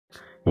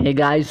Hey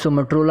guys, so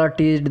Motorola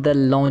teased the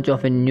launch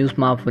of a new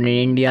smartphone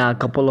in India a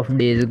couple of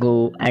days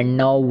ago, and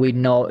now we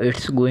know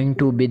it's going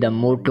to be the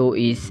Moto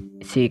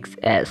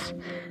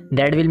E6s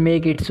that will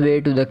make its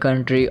way to the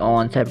country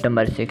on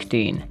September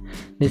 16.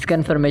 This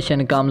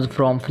confirmation comes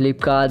from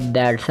Flipkart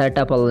that set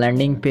up a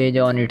landing page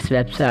on its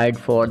website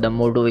for the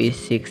Moto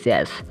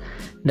E6s.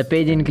 The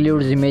page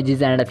includes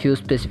images and a few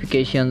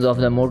specifications of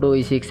the Moto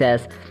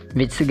E6s,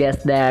 which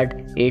suggests that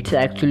it's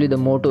actually the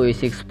Moto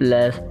E6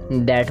 Plus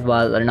that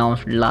was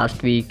announced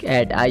last week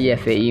at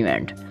IFA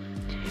event.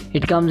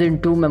 It comes in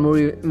two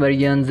memory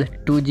versions,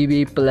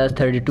 2GB plus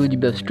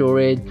 32GB of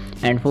storage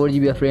and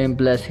 4GB of RAM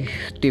plus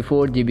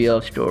 64GB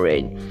of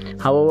storage.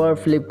 However,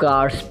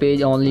 Flipkart's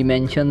page only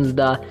mentions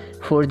the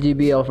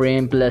 4GB of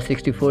RAM plus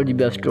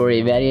 64GB of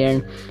storage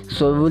variant,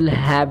 so we'll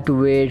have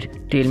to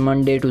wait till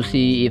Monday to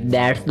see if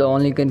that's the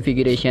only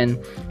configuration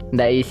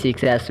the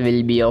E6s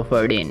will be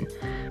offered in.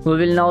 We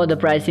will know the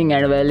pricing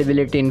and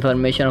availability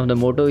information of the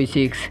Moto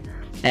E6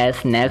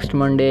 as next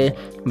Monday,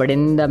 but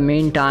in the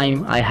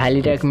meantime I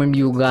highly recommend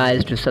you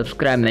guys to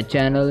subscribe my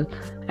channel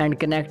and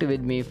connect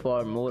with me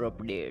for more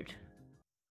updates.